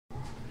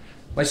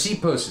My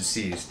seat post is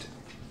seized.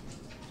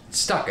 It's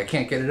stuck, I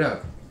can't get it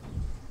out.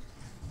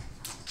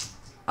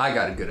 I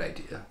got a good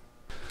idea.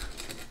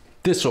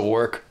 This'll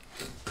work.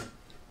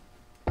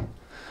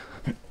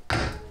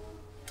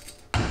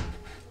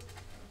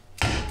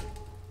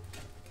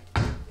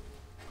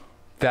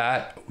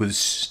 That was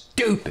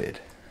stupid.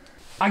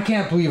 I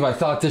can't believe I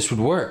thought this would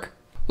work.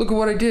 Look at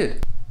what I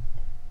did.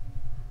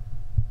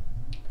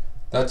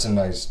 That's a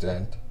nice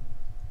dent.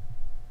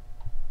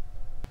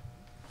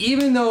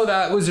 Even though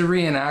that was a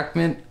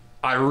reenactment,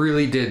 I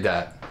really did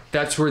that.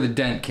 That's where the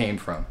dent came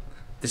from.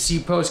 The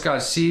seat post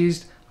got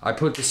seized, I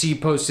put the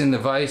seat post in the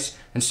vise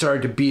and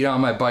started to beat on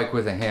my bike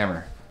with a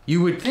hammer.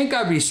 You would think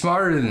I'd be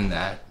smarter than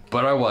that,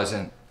 but I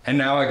wasn't. And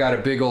now I got a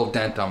big old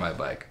dent on my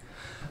bike.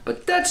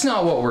 But that's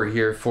not what we're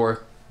here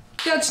for.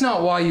 That's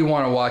not why you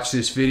want to watch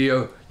this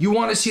video. You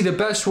want to see the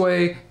best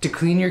way to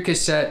clean your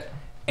cassette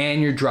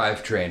and your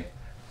drivetrain.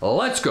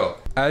 Let's go.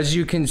 As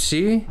you can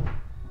see,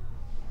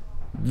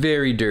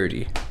 very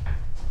dirty.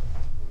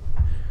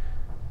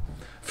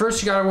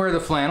 First you gotta wear the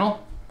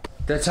flannel.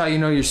 That's how you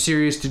know you're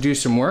serious to do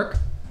some work.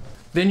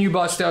 Then you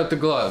bust out the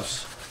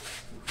gloves,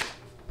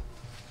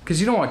 because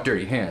you don't want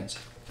dirty hands.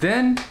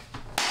 Then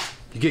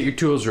you get your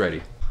tools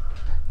ready.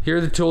 Here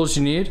are the tools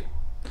you need.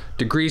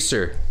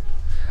 Degreaser.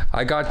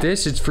 I got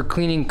this, it's for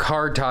cleaning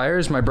car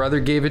tires. My brother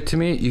gave it to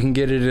me. You can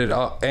get it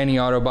at any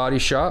auto body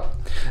shop.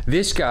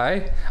 This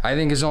guy, I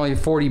think is only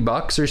 40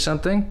 bucks or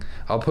something.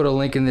 I'll put a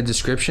link in the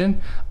description.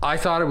 I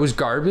thought it was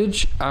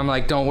garbage. I'm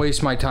like, don't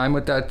waste my time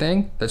with that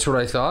thing. That's what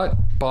I thought.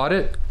 Bought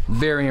it,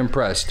 very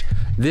impressed.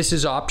 This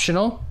is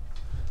optional.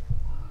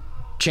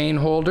 Chain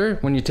holder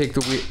when you take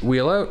the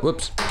wheel out,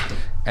 whoops,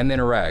 and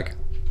then a rag.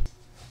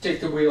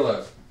 Take the wheel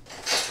out.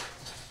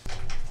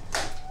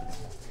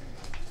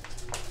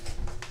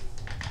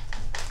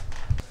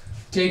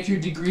 Take your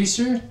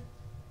degreaser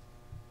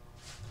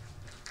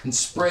and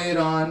spray it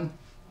on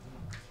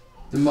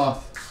the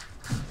muff,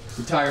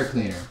 the tire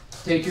cleaner.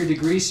 Take your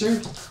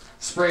degreaser,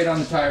 spray it on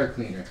the tire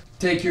cleaner.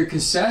 Take your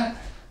cassette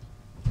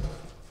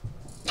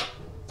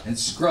and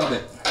scrub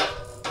it.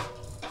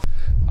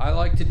 I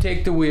like to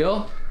take the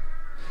wheel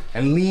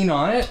and lean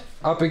on it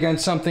up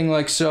against something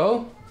like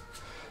so.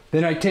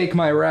 Then I take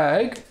my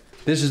rag.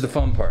 This is the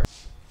fun part.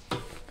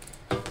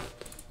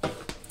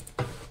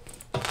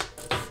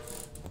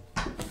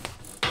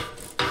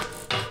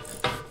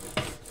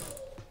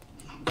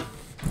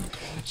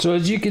 So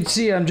as you can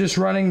see, I'm just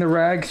running the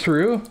rag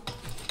through.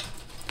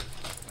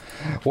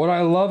 What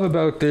I love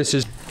about this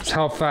is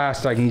how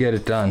fast I can get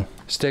it done.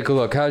 Let's take a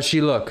look. How's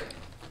she look?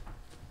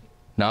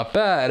 Not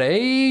bad,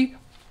 eh?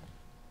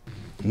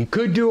 You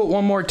could do it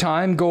one more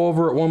time, go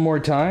over it one more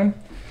time,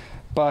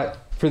 but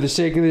for the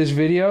sake of this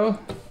video,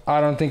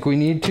 I don't think we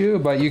need to,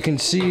 but you can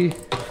see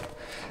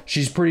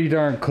she's pretty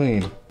darn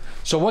clean.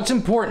 So what's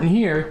important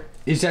here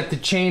is that the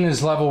chain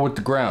is level with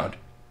the ground,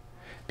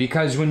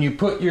 because when you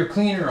put your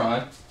cleaner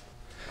on,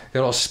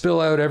 it'll spill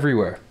out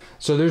everywhere.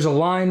 So there's a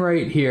line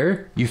right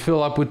here. You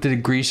fill up with the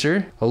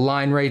degreaser, a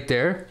line right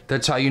there.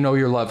 That's how you know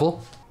you're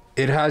level.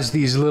 It has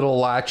these little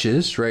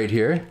latches right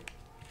here.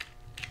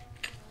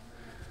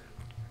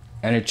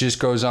 And it just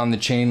goes on the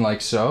chain like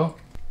so.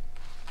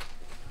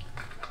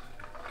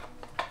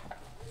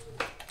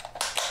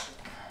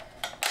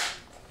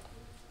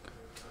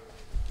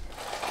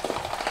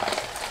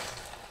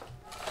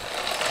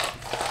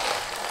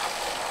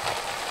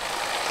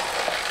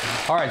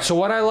 All right, so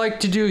what I like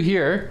to do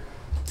here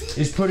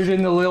is put it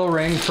in the little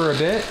ring for a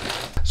bit.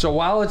 So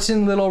while it's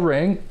in little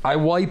ring, I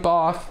wipe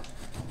off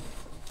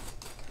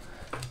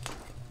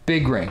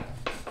big ring.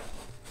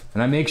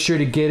 And I make sure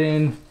to get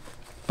in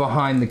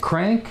behind the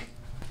crank,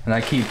 and I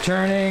keep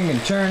turning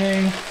and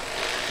turning.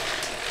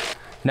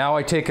 Now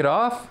I take it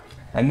off,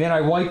 and then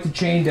I wipe the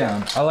chain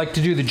down. I like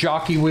to do the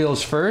jockey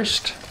wheels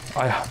first.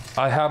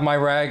 I have my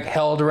rag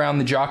held around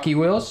the jockey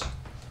wheels,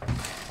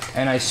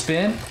 and I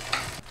spin.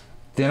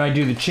 Then I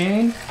do the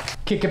chain,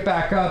 kick it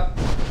back up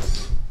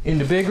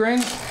into big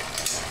ring,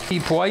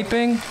 keep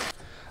wiping.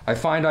 I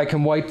find I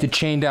can wipe the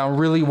chain down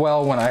really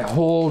well when I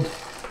hold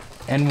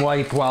and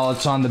wipe while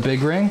it's on the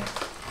big ring.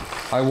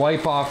 I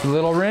wipe off the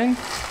little ring.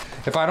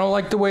 If I don't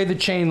like the way the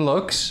chain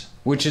looks,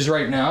 which is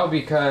right now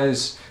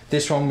because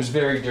this one was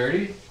very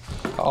dirty,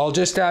 I'll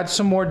just add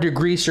some more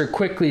degreaser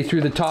quickly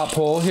through the top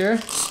hole here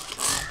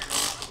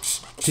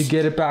to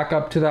get it back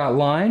up to that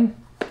line.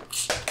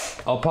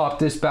 I'll pop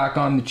this back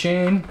on the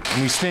chain,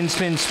 and we spin,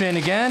 spin, spin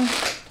again.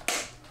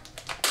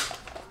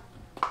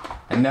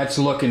 And that's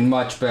looking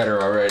much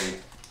better already.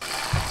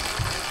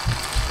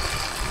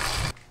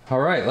 All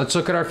right, let's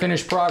look at our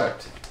finished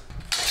product.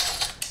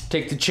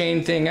 Take the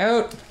chain thing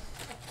out,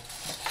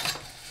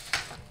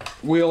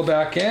 wheel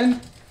back in.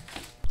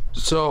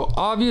 So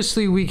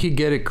obviously we could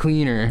get it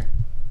cleaner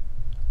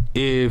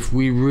if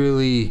we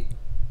really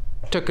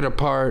took it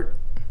apart,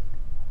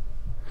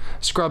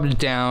 scrubbed it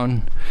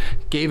down,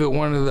 gave it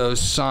one of those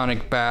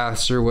sonic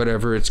baths or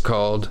whatever it's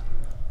called.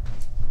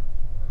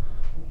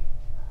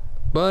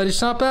 But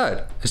it's not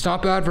bad. It's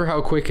not bad for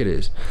how quick it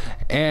is.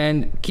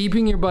 And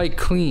keeping your bike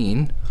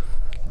clean,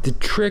 the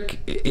trick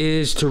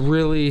is to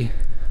really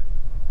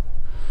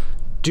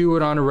do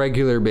it on a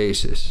regular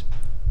basis.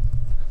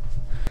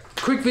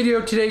 Quick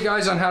video today,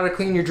 guys, on how to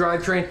clean your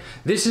drivetrain.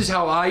 This is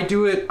how I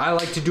do it. I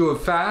like to do it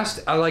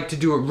fast. I like to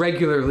do it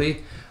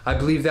regularly. I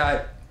believe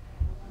that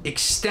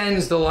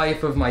extends the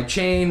life of my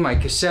chain, my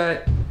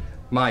cassette,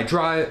 my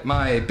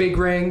big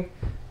ring.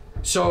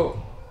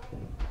 So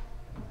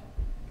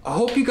I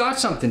hope you got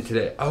something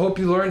today. I hope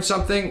you learned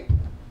something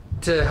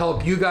to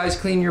help you guys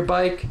clean your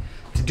bike,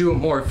 to do it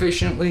more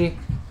efficiently.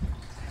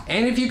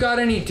 And if you got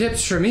any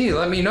tips for me,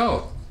 let me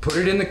know. Put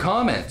it in the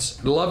comments.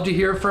 I'd love to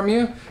hear from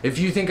you. If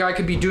you think I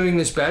could be doing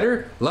this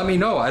better, let me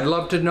know. I'd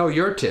love to know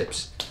your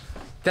tips.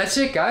 That's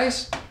it,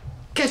 guys.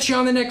 Catch you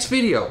on the next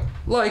video.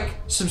 Like,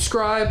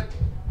 subscribe.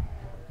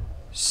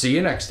 See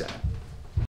you next time.